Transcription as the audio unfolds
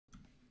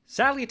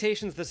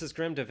Salutations, this is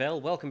Grim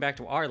Deville. Welcome back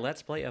to our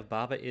Let's Play of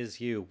Baba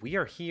Is You. We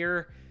are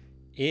here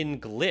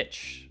in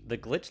Glitch. The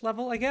Glitch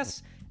level, I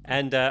guess?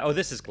 And, oh,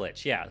 this is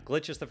Glitch. Yeah,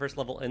 Glitch is the first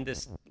level in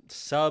this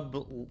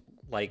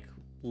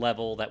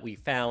level that we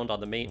found on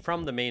the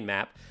from the main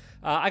map.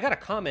 I got a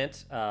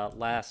comment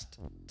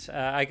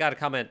I got a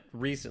comment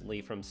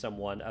recently from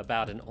someone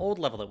about an old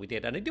level that we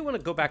did, and I do want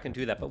to go back and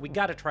do that, but we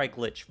got to try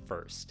Glitch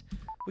first.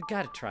 We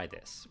got to try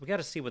this. We got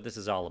to see what this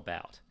is all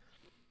about.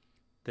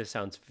 This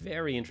sounds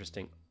very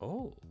interesting.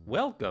 Oh,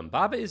 welcome.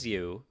 Baba Is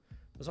You.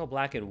 It's all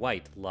black and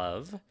white.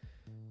 Love.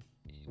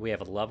 We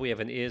have a love, we have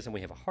an is, and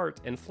we have a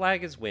heart. And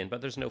flag is win, but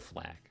there's no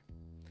flag.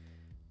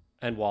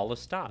 And wall is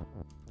stop.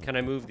 Can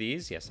I move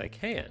these? Yes, I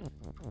can.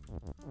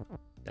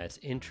 That's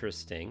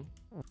interesting.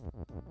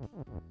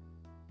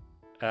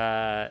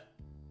 So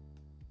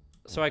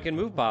I can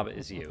move Baba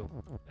Is You,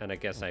 and I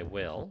guess I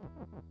will.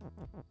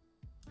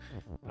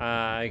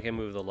 I can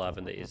move the love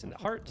and the is and the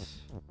heart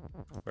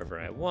wherever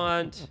I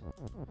want.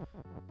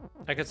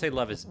 I could say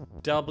love is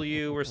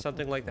W or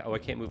something like that. Oh, I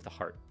can't move the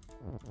heart.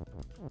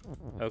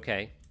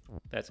 Okay,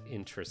 that's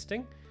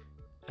interesting.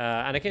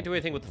 And I can't do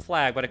anything with the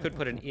flag, but I could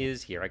put an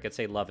is here. I could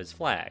say love is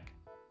flag.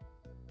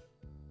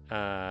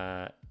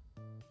 That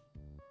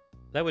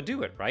would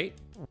do it, right?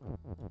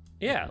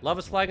 Yeah, love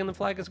is flag and the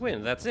flag is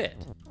win. That's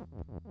it.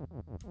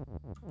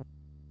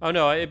 Oh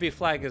no, it'd be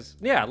flag is...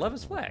 Yeah, love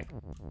is flag.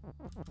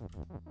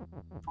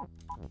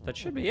 That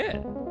should be it.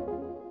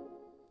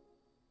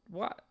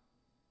 What?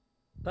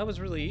 That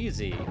was really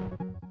easy.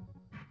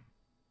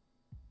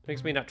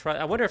 Makes me not try...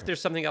 I wonder if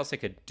there's something else I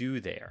could do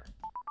there.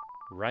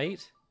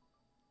 Right?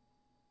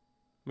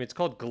 I mean, it's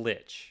called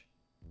Glitch.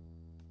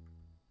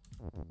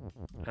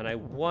 And I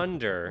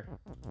wonder...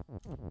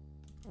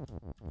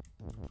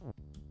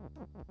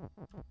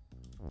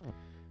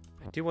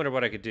 I do wonder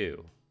what I could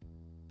do.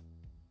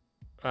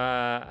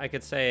 I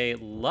could say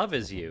love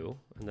is you,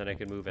 and then I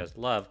could move as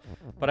love.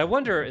 But I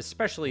wonder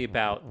especially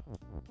about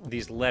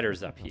these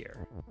letters up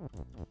here.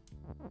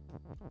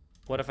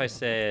 What if I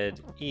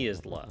said E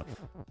is love?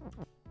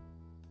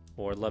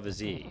 Or love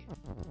is E?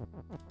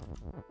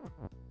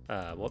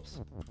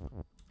 Whoops.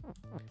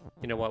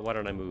 You know what? Why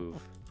don't I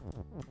move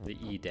the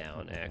E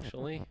down,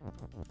 actually?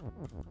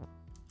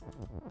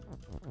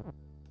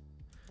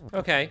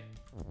 Okay.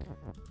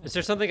 Is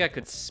there something I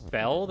could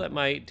spell that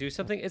might do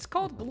something? It's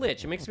called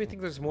Glitch. It makes me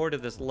think there's more to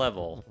this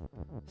level.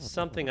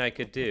 Something I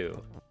could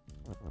do.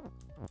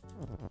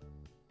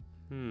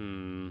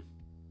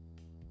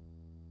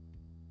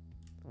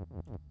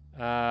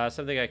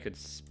 Something I could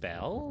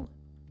spell?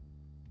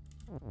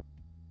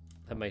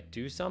 That might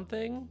do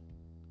something?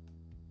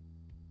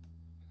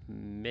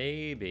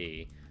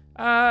 Maybe.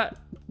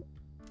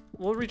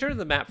 We'll return to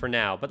the map for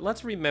now, but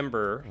let's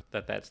remember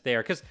that that's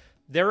there, because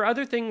there are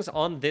other things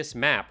on this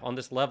map, on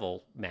this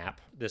level map,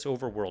 this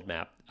overworld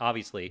map,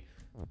 obviously,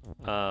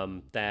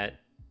 that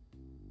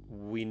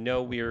we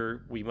know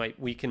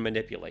we can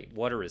manipulate.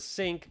 Water is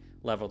sink,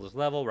 level is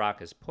level,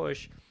 rock is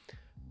push,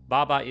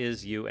 Baba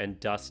is you, and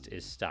dust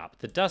is stop.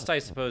 The dust, I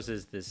suppose,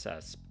 is this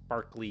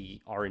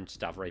sparkly orange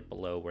stuff right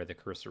below where the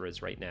cursor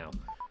is right now.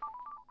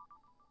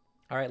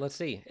 All right, let's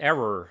see.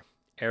 Error.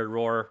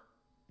 Error.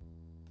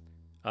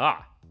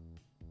 Ah.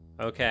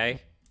 Okay.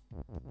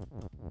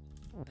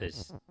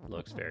 This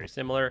looks very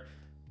similar,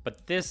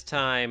 but this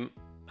time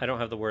I don't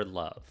have the word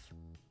love.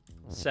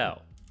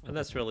 So, and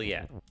that's really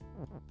it.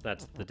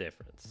 That's the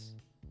difference.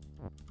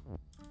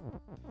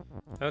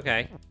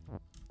 Okay.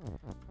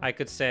 I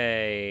could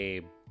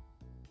say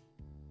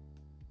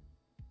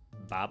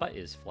Baba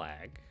is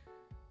flag,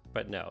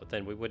 but no,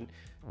 then we wouldn't.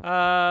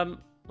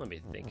 Let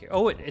me think here.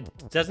 Oh, it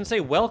doesn't say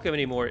welcome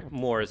anymore.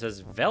 It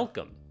says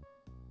velcome.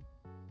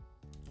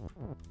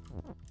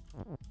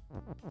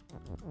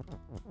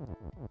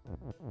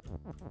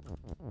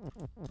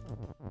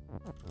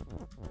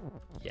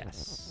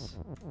 Yes.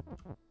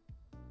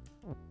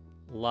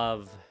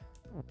 Love.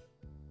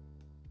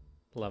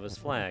 Love is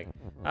flag.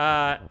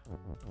 Let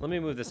me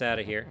move this out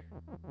of here.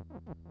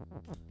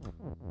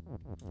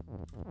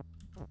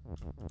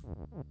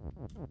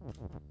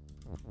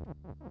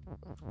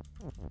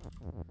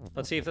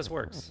 Let's see if this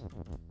works.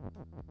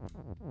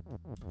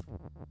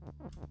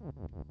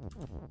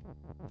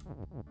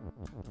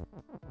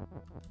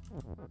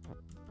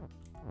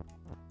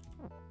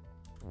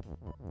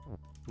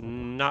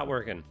 Not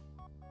working.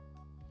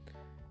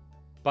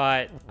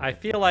 But I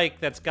feel like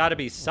that's got to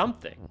be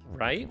something,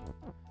 right?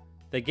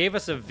 They gave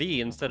us a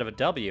V instead of a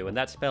W, and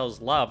that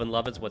spells love, and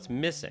love is what's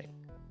missing.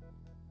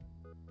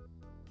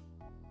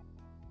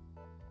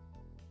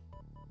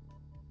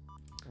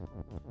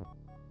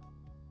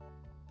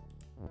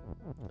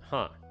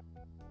 Huh.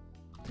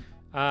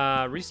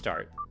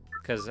 Restart,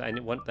 because I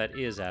want that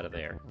is out of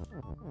there.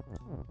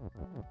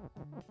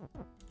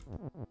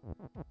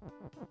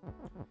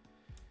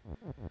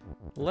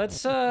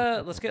 Let's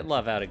get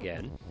love out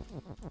again.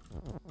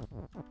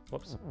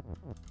 Whoops.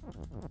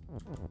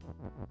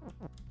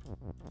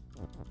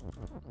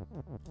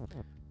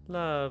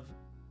 Love.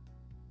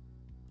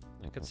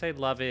 I could say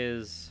love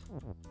is...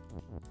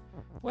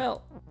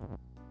 Well,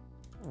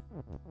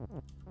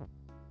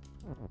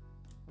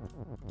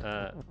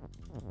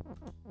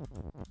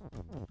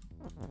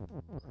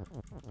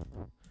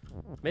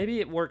 Maybe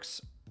it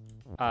works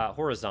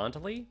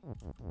horizontally?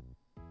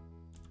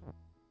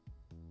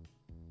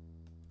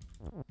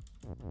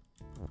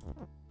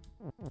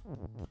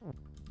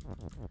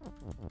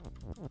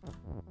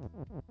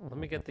 Let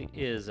me get the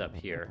is up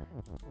here.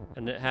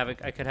 And have it,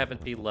 I could have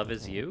it be love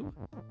is you?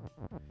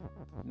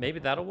 Maybe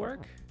that'll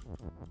work?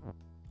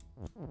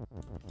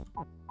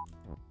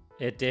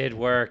 It did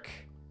work.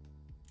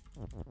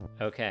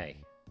 Okay.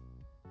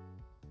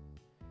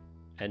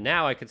 And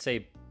now I could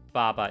say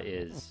Baba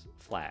is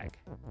flag.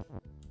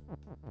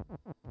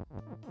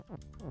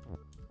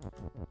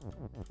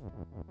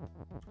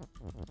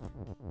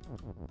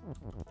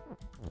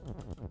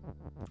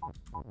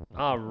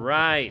 All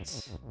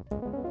right.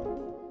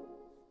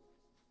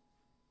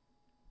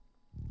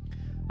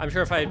 I'm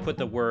sure if I had put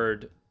the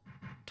word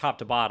top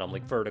to bottom,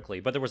 like vertically,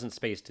 but there wasn't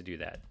space to do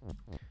that.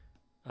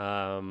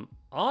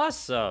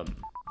 Awesome.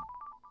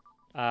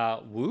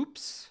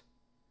 Whoops.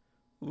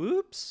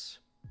 Whoops.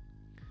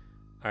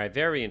 All right,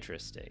 very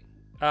interesting.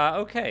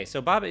 Okay,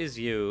 so Baba is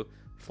you,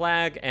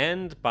 flag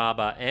and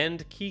Baba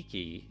and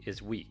Kiki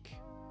is weak.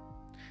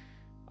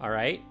 All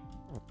right.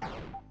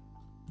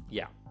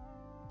 Yeah.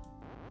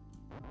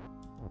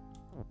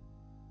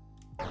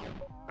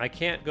 I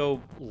can't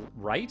go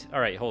right?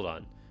 All right, hold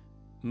on.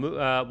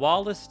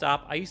 Wallace,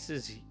 stop. Ice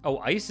is... Oh,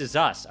 ice is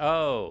us.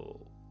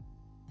 Oh.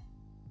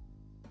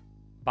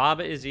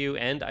 Baba is you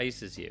and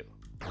ice is you.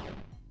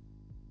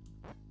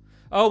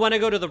 Oh, when I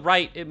go to the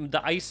right,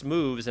 the ice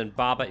moves and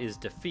Baba is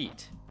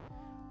defeat.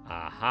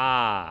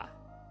 Aha.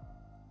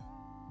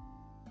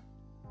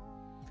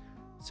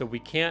 So we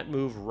can't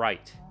move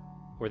right,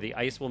 where the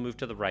ice will move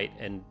to the right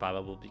and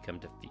Baba will become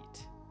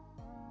defeat.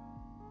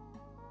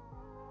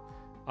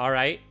 All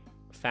right.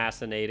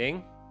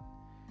 Fascinating.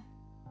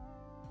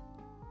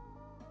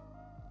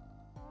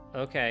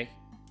 Okay.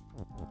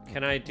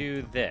 Can I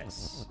do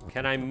this?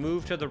 Can I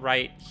move to the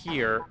right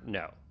here?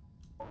 No.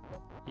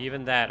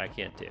 Even that I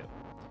can't do.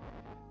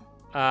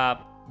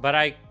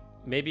 But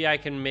maybe I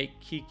can make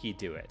Kiki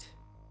do it.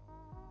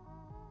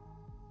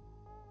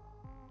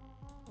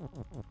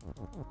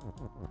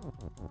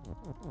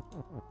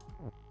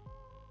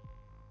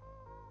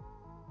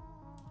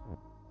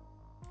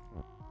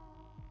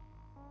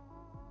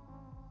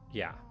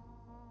 Yeah.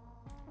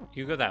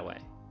 You go that way.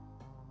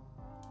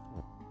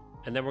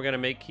 And then we're gonna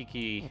make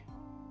Kiki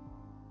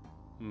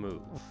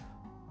move.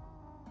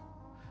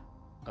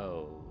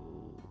 Oh.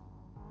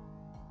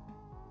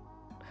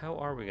 How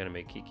are we gonna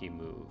make Kiki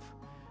move?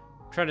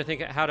 I'm trying to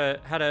think how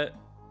to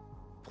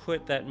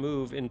put that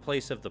move in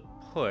place of the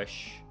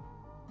push.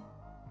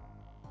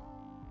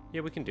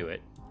 Yeah, we can do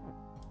it.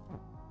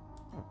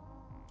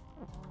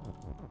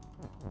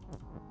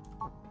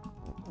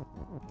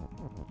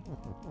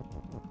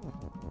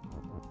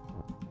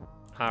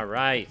 All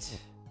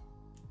right.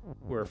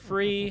 We're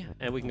free,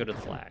 and we can go to the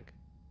flag.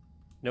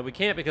 No, we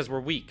can't because we're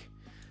weak.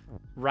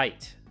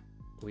 Right.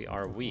 We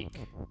are weak.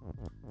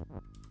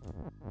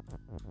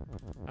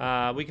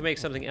 We can make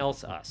something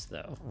else us,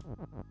 though.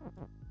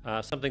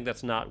 Something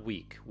that's not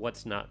weak.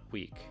 What's not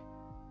weak?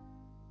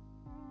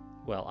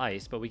 Well,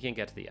 ice, but we can't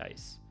get to the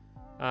ice.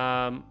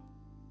 I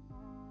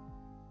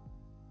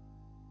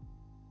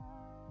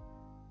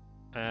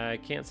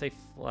can't say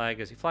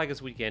flag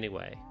is weak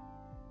anyway.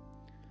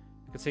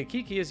 I could say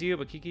Kiki is you,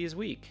 but Kiki is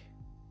weak.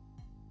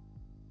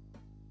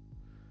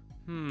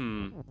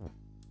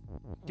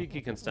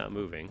 Kiki can stop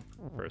moving,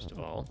 first of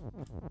all.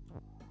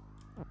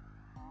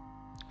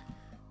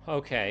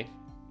 Okay.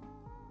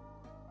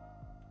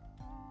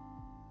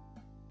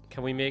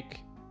 Can we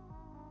make...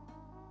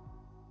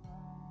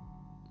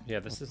 Yeah,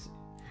 this is...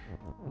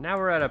 Now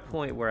we're at a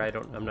point where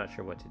I'm not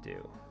sure what to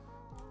do.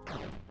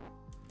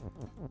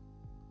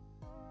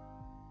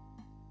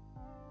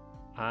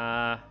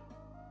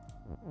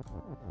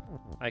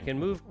 I can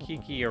move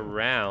Kiki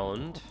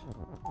around.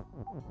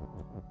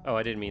 Oh,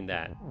 I didn't mean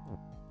that.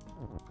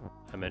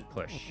 I meant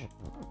push.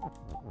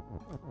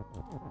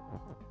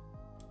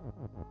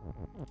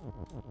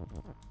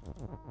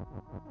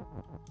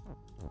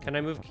 Can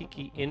I move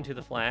Kiki into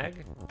the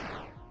flag?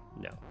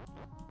 No.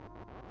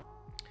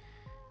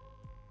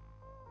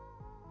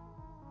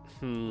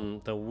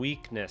 The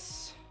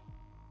weakness.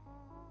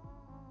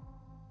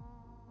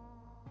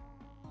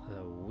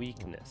 The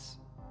weakness.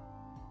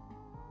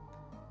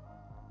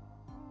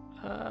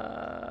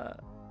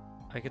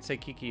 I could say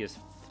Kiki is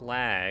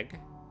flag.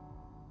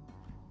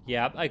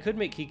 Yeah, I could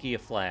make Kiki a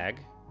flag.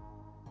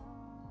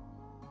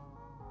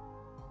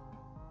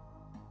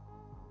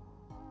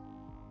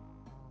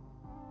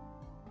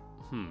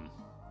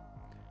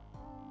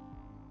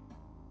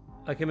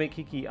 I can make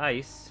Kiki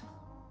ice.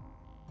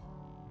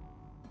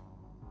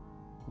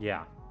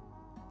 Yeah.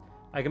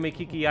 I can make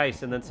Kiki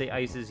ice and then say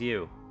ice is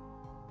you.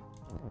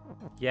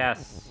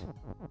 Yes.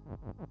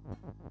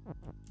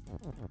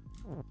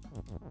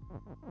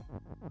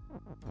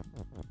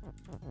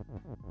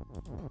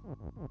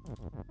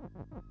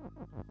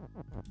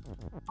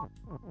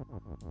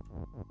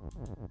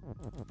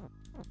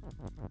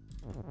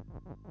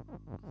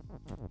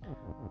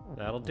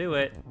 That'll do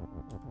it.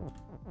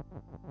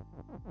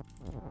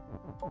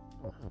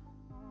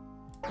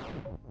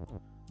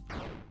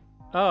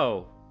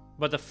 Oh,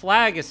 but the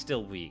flag is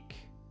still weak.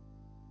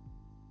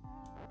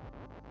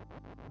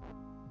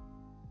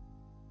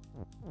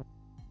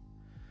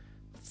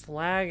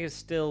 Flag is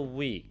still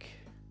weak.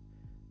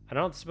 I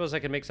don't suppose I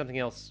can make something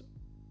else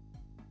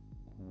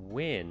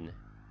win.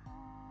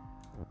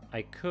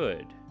 I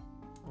could.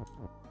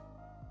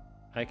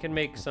 I can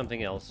make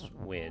something else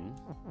win.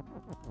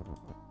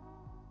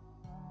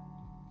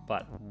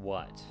 But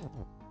what?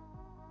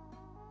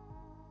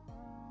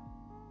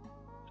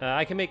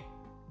 I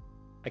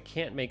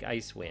can't make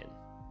ice win.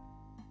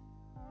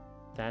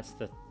 That's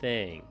the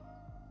thing.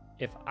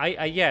 If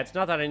yeah, it's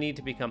not that I need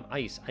to become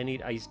ice. I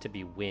need ice to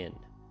be win.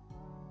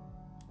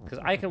 Because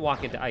I can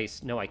walk into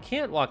ice. No, I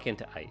can't walk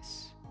into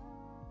ice.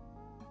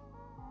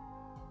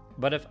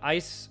 But if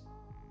ice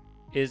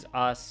is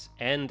us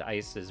and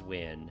ice is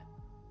win,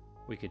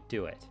 we could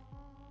do it.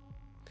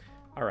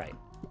 All right.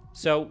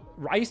 So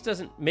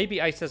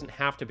maybe ice doesn't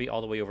have to be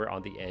all the way over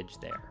on the edge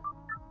there.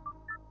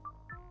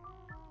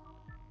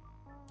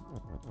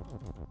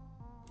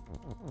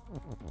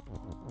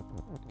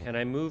 Can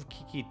I move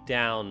Kiki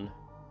down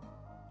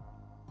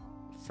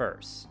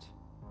first?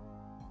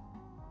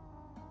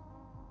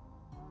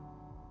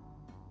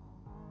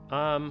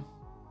 I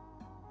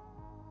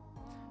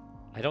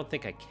don't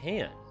think I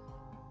can.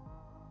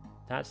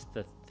 That's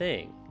the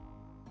thing.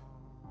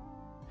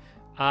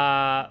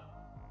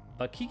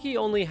 But Kiki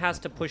only has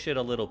to push it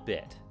a little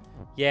bit.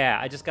 Yeah,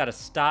 I just gotta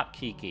stop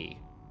Kiki.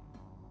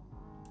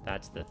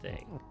 That's the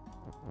thing.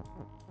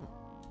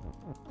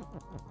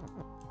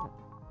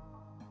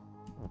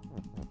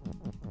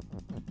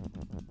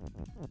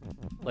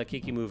 Let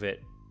Kiki move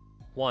it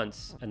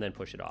once and then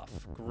push it off.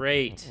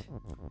 Great.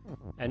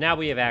 And now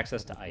we have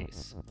access to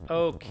ice.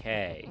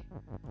 Okay.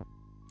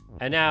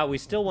 And now we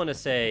still want to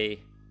say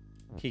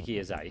Kiki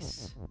is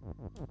ice.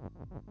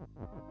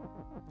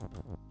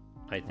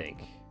 I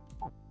think.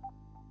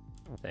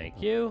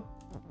 Thank you.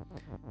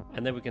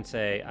 And then we can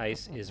say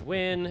ice is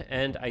win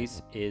and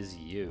ice is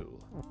you.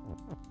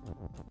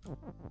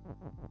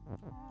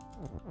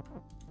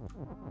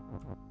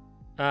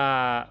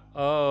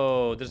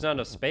 Oh, there's not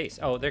enough space.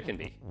 Oh, there can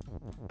be.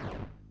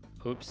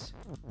 Oops.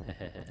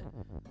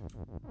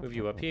 Move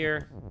you up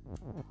here.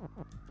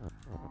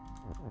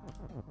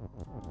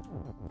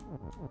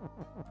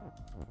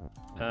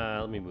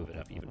 Let me move it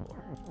up even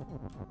more.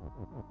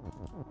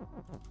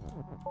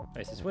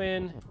 Ice is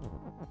win.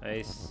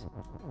 Ice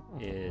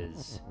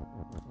is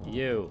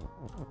you.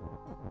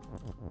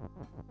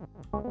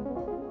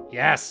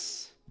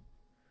 Yes!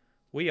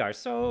 We are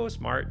so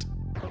smart.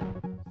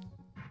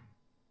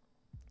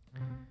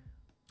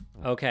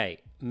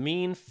 Okay,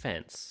 mean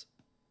fence.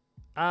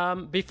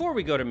 Before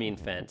we go to mean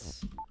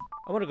fence,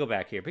 I want to go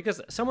back here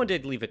because someone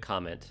did leave a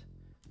comment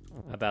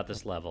about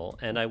this level,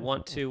 and I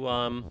want to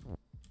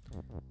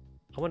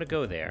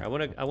go there. I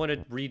want to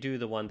redo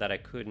the one that I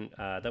couldn't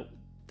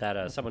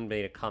that someone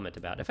made a comment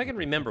about. If I can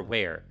remember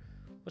where.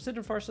 Was it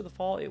in Farce of the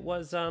Fall? It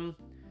was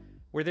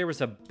where there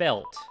was a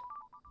belt.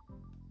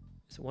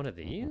 Is it one of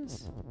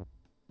these?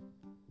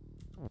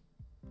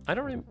 I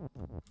don't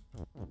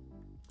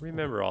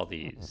remember all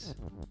these.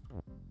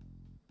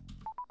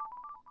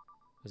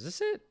 Is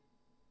this it?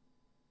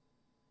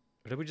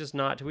 Or did we just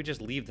not? Did we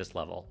just leave this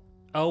level?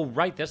 Oh,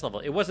 right, this level.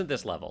 It wasn't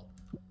this level.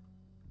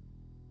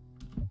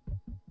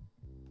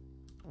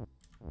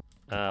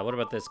 What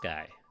about this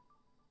guy?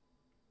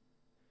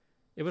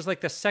 It was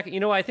like the second... You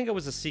know, I think it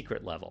was a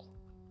secret level.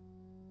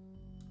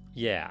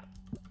 Yeah.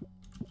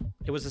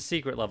 It was a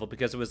secret level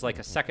because it was like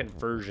a second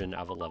version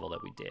of a level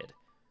that we did.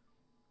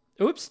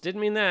 Oops,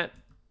 didn't mean that.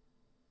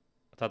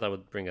 I thought that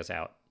would bring us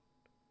out.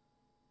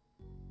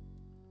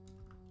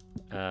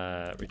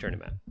 Return to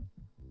map.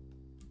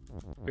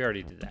 We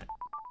already did that.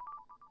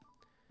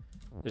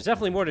 There's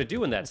definitely more to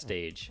do in that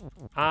stage.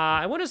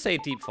 I want to say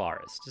Deep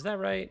Forest. Is that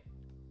right?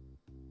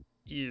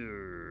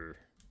 Ew.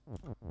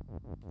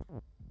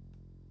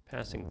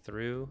 Passing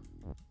through.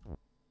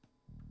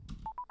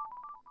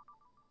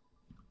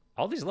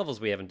 All these levels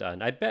we haven't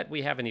done. I bet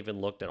we haven't even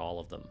looked at all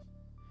of them.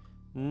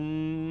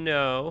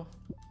 No.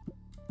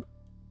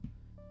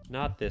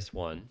 Not this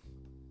one.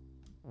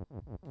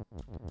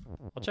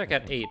 I'll check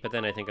out 8, but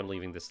then I think I'm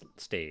leaving this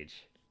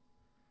stage.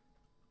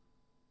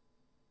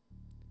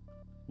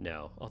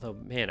 No. Although,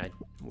 man,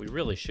 we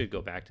really should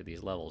go back to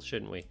these levels,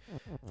 shouldn't we?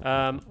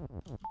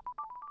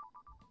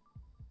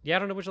 Yeah, I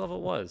don't know which level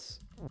it was.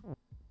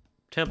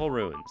 Temple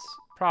Ruins.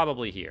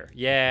 Probably here.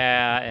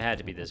 Yeah, it had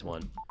to be this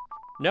one.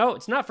 No,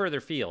 it's not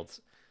Further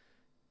Fields.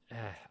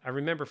 I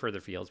remember Further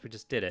Fields. We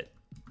just did it.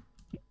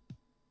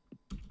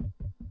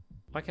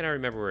 Why can't I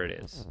remember where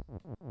it is?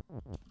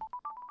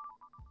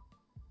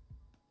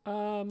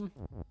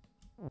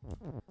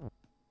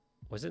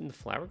 Was it in the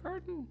flower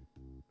garden?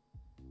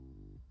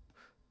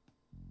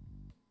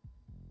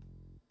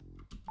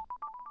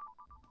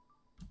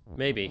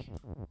 Maybe.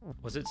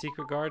 Was it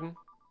Secret Garden?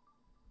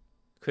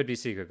 Could be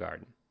Secret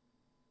Garden.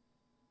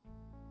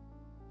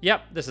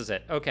 Yep, this is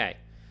it. Okay.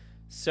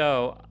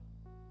 So...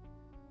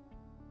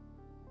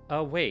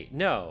 Oh, wait.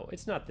 No,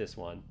 it's not this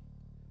one.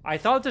 I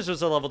thought this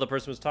was the level the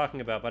person was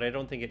talking about, but I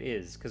don't think it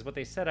is, because what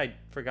they said I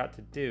forgot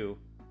to do.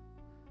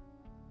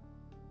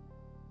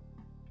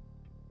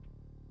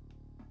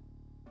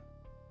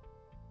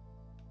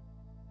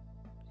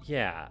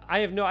 Yeah, I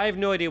have no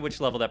idea which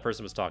level that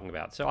person was talking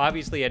about. So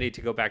obviously I need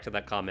to go back to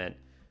that comment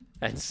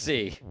and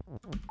see.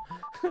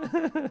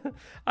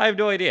 I have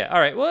no idea. All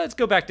right, well, let's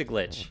go back to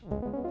glitch.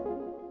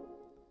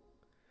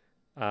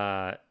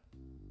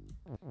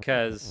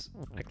 Because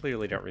I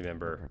clearly don't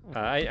remember.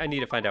 I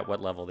need to find out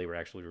what level they were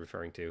actually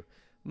referring to.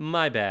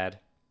 My bad.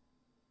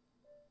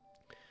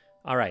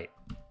 All right,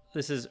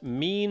 this is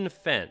mean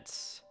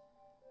fence.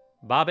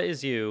 Baba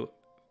is you.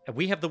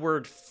 We have the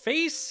word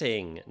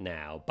facing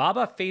now.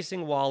 Baba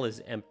facing wall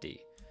is empty.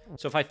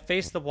 So if I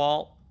face the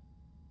wall,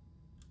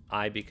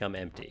 I become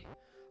empty.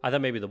 I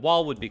thought maybe the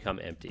wall would become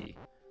empty,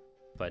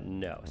 but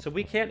no. So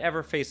we can't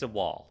ever face a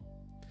wall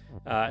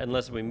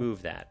unless we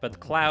move that. But the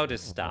cloud is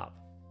stop.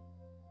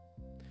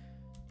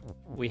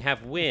 We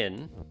have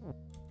win.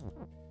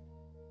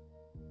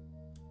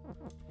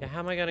 Yeah, how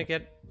am I gonna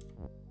get...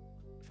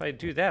 If I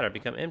do that, I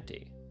become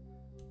empty.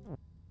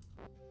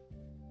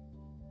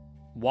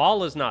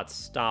 Wall is not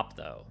stop,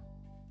 though.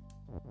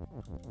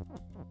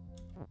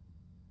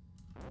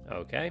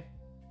 Okay.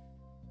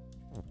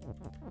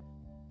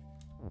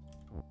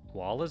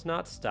 Wall is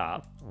not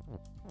stop.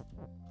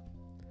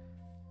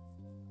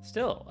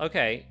 Still,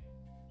 okay.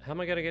 How am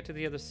I gonna get to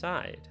the other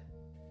side?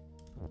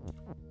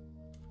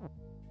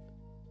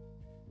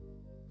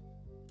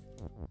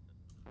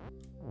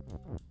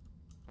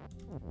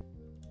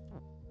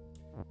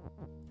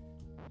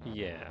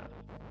 Yeah.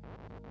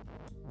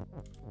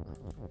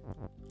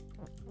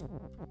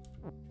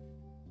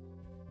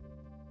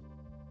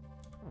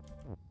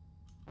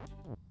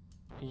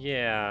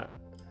 Yeah.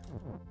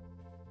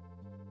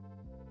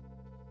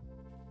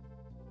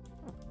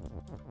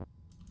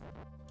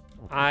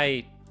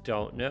 I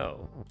don't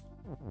know.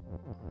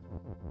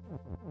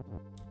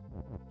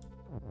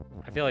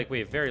 I feel like we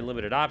have very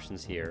limited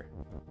options here.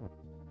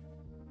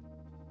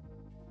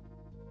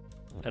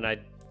 And I...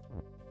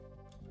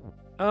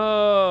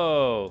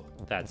 Oh,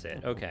 that's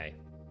it. Okay.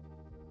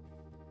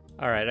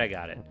 All right, I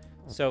got it.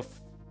 So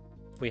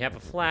we have a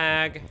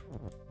flag,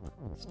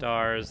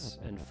 stars,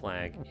 and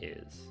flag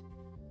is.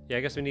 Yeah,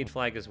 I guess we need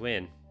flag as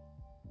win.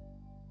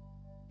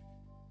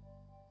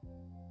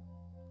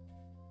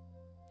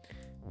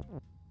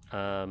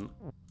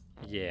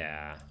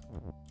 Yeah.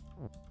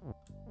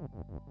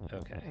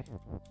 Okay.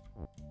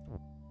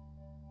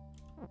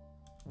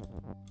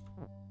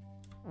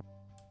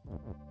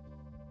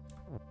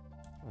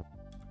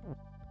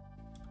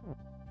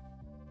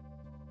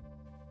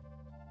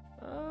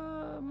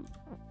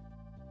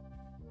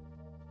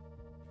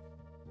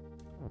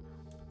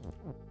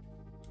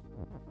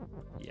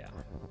 Yeah.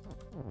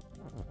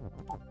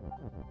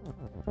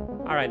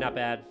 All right, not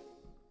bad.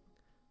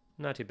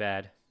 Not too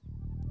bad.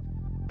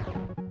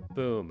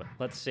 Boom.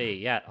 Let's see.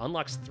 Yeah, it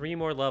unlocks 3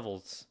 more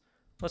levels.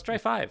 Let's try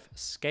 5.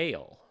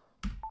 Scale.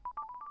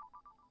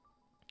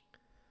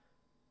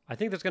 I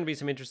think there's going to be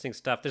some interesting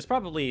stuff. There's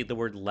probably the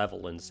word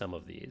level in some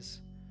of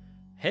these.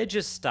 Hedge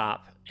is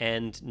stop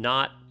and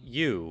not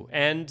you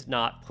and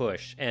not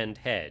push and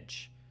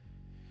hedge.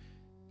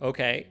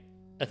 Okay.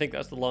 I think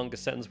that's the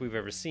longest sentence we've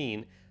ever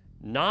seen.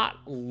 Not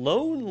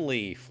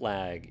lonely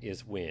flag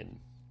is win.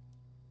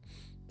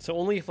 So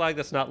only a flag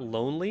that's not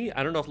lonely?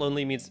 I don't know if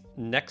lonely means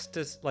next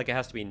to, like it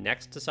has to be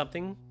next to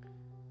something.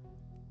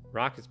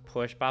 Rock is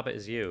push, Baba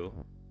is you.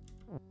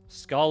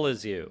 Skull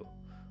is you.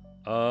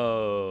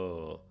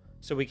 Oh.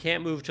 So we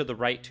can't move to the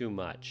right too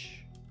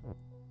much.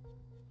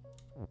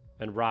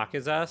 And rock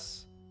is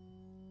us?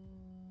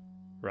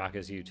 Rock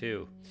is you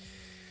too.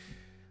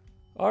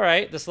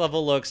 Alright, this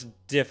level looks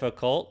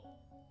difficult.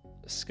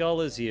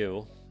 Skull is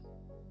you.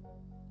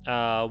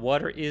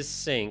 Water is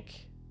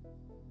sink.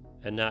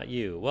 And not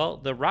you. Well,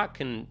 the rock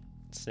can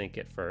sink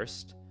it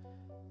first.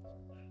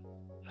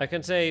 I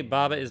can say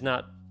Baba is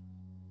not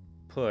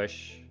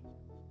push.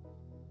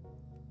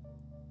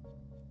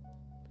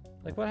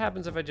 Like, what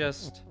happens if I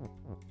just...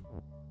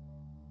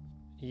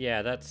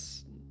 Yeah,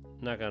 that's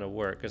not gonna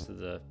work because of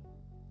the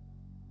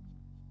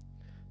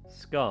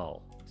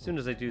skull. As soon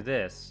as I do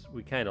this,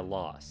 we kind of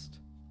lost.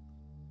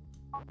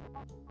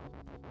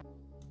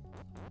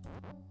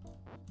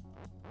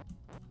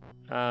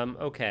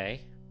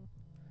 Okay.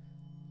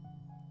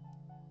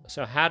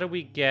 So how do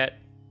we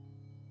get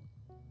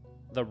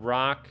the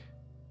rock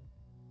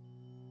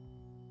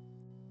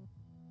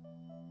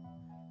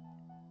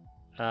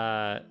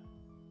and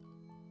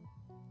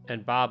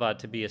Baba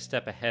to be a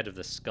step ahead of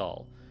the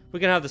skull?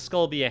 We can have the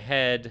skull be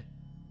ahead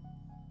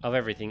of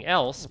everything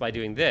else by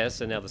doing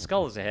this, and now the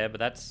skull is ahead, but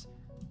that's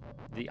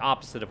the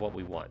opposite of what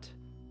we want.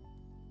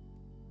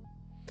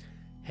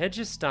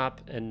 Hedges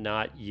stop and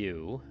not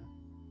you.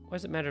 Why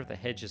does it matter if the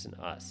hedge isn't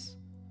us?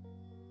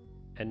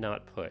 And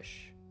not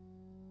push.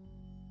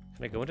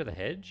 Can I go into the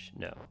hedge?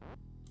 No.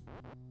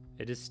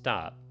 It is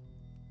stop.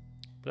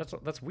 But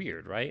that's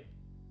weird, right?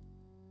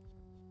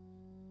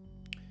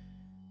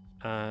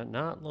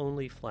 Not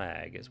lonely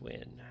flag is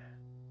win.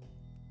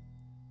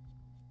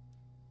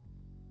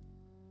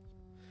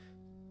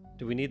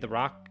 Do we need the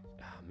rock?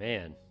 Oh,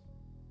 man.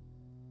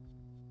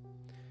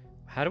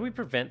 How do we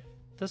prevent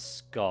the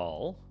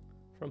skull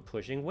from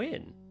pushing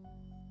win?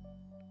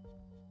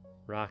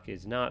 Rock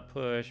is not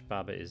push.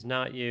 Baba is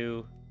not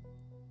you.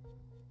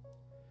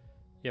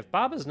 If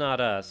Baba's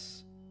not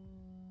us,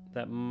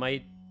 that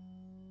might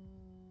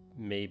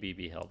maybe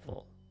be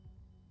helpful.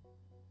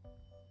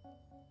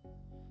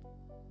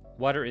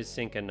 Water is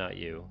sink and not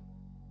you.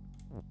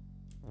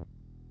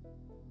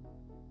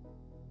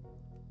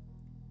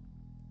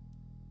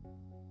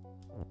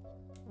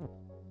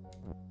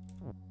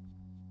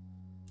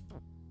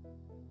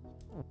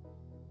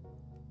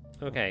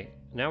 Okay,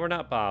 now we're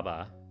not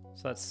Baba,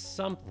 so that's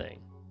something.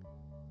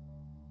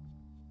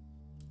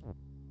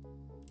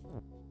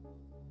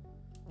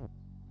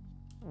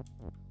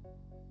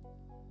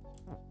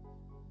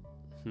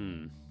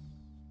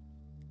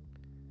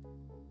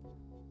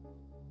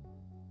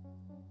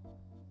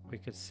 We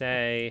could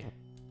say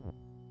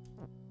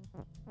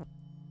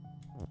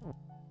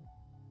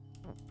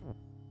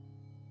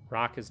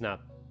rock is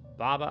not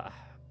Baba.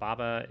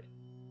 Baba.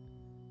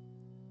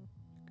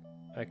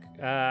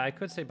 I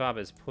could say Baba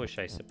is push,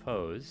 I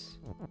suppose.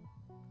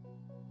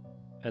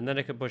 And then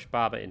I could push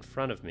Baba in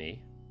front of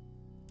me.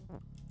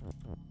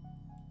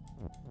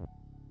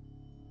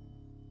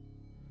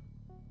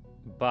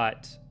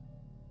 But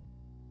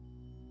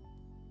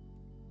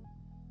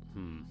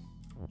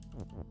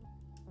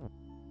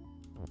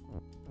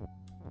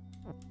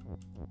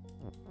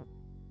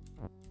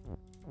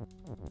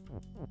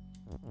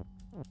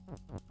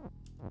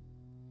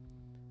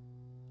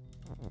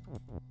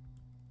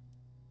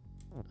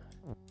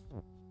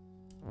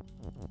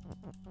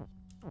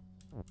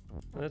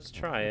let's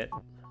try it.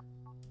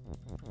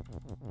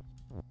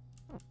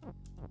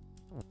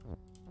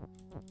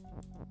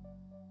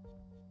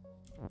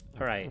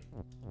 All right.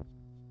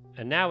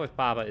 And now if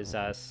Baba is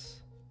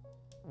us,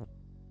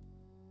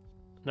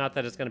 not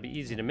that it's going to be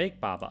easy to make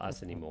Baba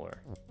us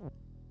anymore.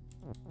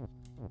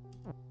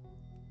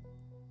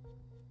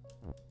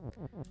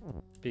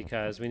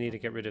 Because we need to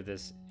get rid of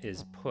this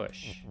is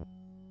push.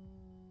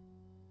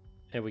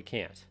 And we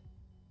can't.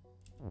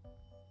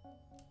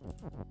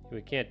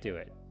 We can't do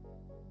it.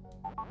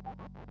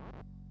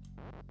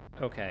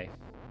 Okay.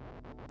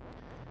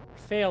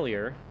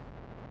 Failure.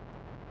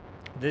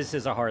 This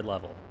is a hard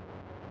level.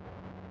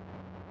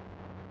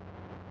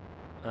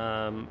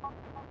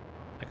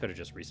 I could have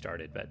just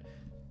restarted, but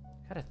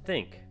gotta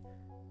think.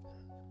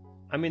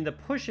 I mean, the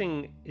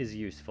pushing is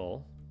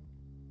useful.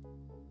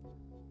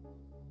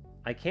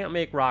 I can't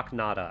make rock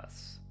not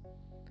us.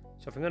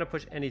 So if I'm gonna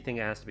push anything,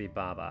 it has to be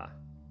Baba.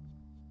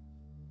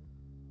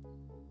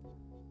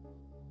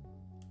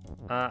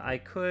 I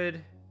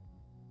could...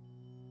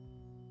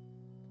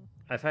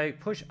 If I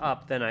push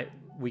up, then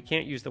we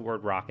can't use the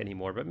word rock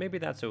anymore, but maybe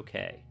that's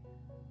okay.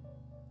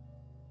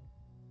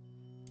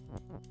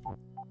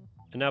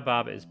 And now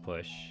Baba is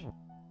push.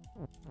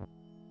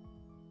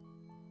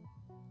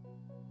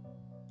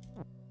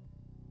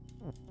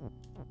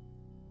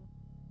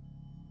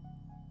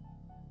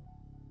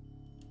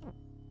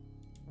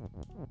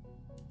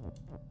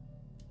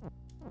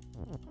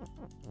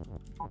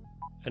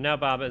 And now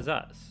Baba is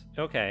us.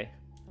 Okay.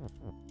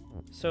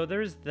 So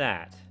there's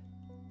that.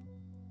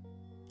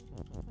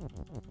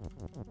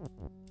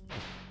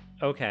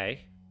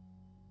 Okay.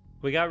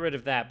 We got rid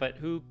of that, but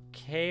who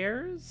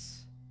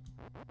cares?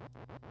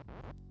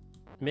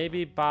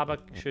 Maybe Baba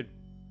should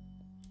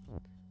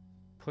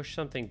push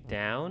something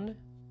down?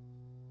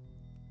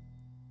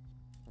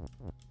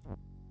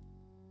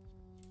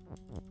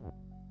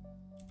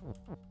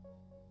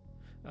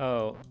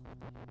 Oh.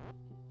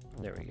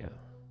 There we go.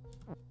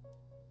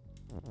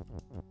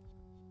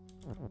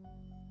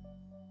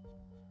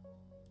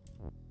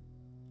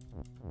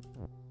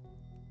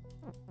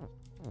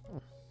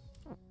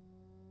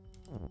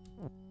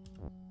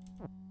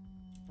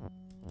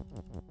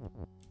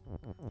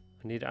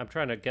 I'm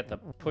trying to get the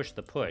push,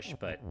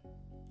 but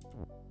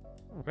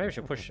maybe I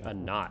should push a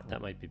knot.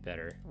 That might be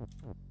better.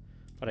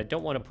 But I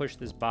don't want to push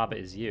this Baba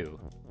is you,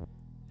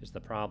 is the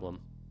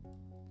problem.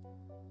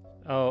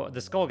 Oh,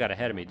 the skull got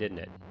ahead of me, didn't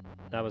it?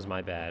 That was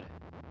my bad.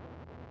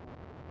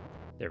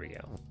 There we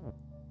go.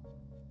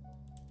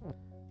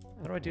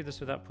 How do I do this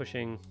without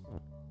pushing?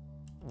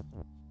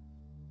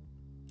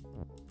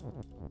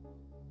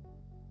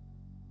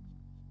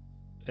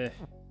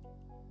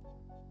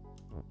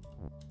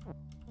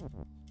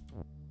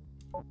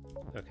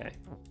 Okay.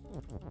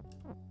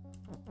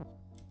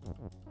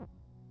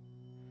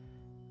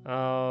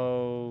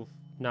 Oh,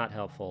 not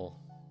helpful.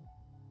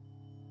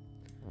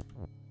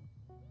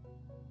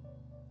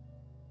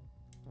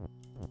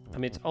 I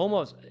mean, it's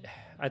almost...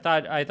 I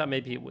thought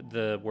maybe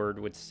the word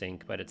would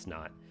sink, but it's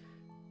not.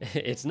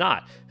 It's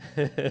not.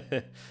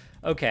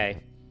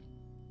 Okay.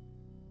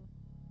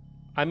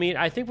 I mean,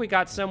 I think we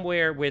got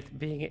somewhere with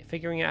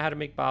figuring out how to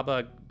make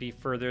Baba be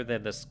further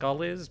than the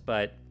skull is,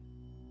 but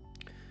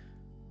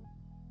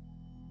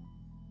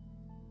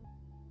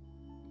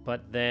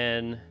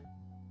then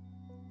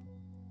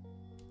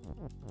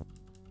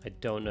I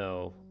don't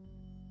know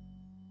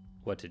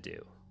what to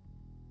do.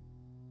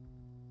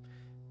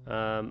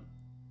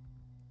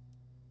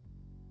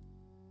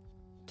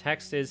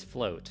 Text is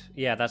float.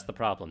 Yeah, that's the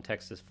problem.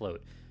 Text is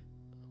float.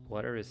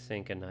 Water is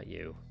sink and not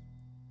you.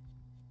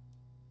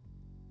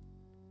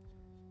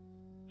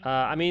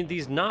 I mean,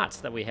 these knots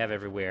that we have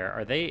everywhere,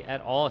 are they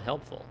at all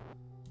helpful?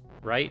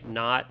 Right?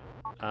 Not,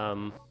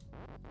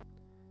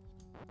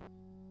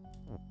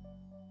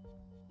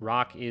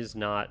 rock is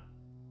not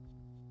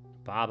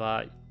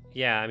Baba.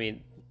 Yeah, I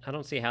mean, I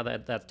don't see how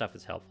that stuff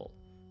is helpful.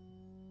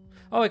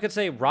 Oh, I could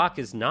say rock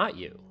is not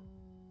you.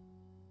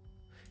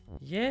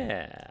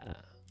 Yeah.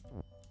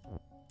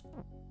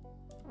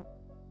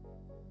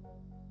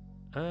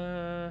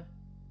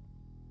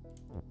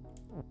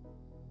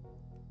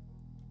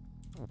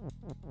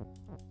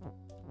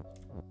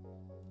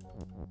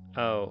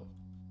 Oh.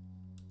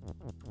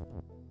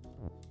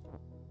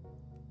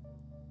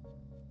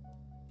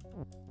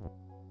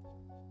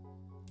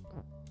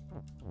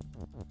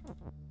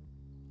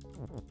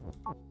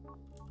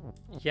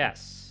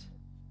 Yes.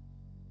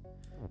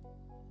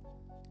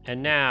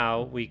 And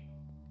now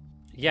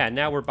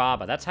now we're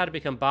Baba. That's how to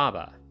become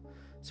Baba.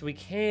 So we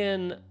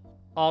can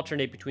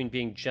alternate between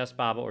being just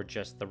Baba or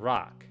just the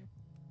rock.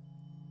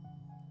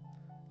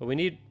 But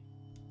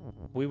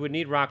we would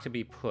need rock to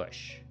be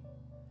push.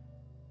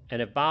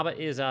 And if Baba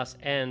is us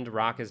and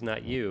rock is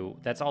not you,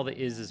 that's all the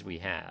is we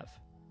have.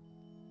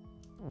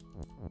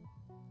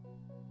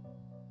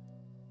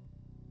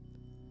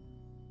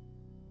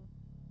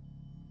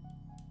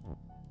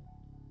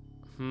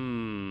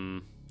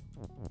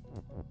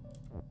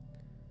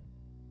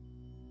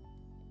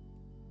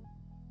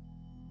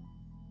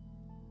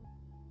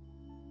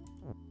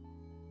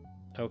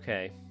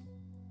 Okay.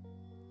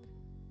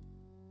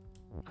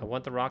 I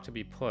want the rock to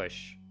be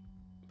push,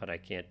 but I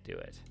can't do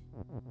it.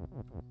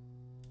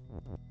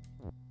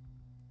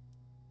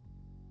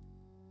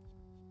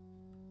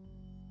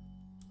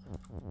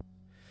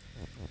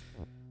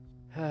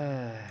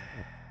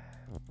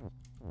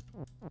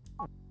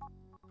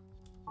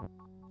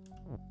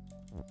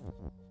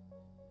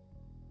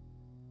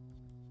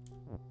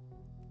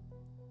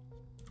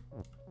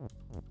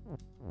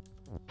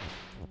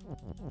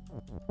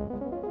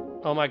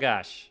 Oh my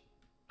gosh.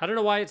 I don't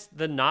know why it's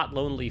the not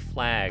lonely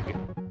flag.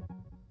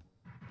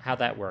 How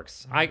that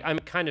works. I'm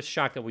kind of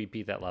shocked that we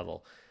beat that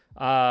level.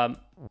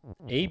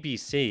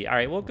 ABC. All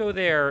right, we'll go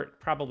there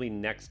probably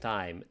next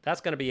time.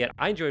 That's going to be it.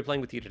 I enjoyed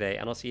playing with you today,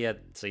 and I'll see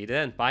you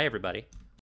then. Bye, everybody.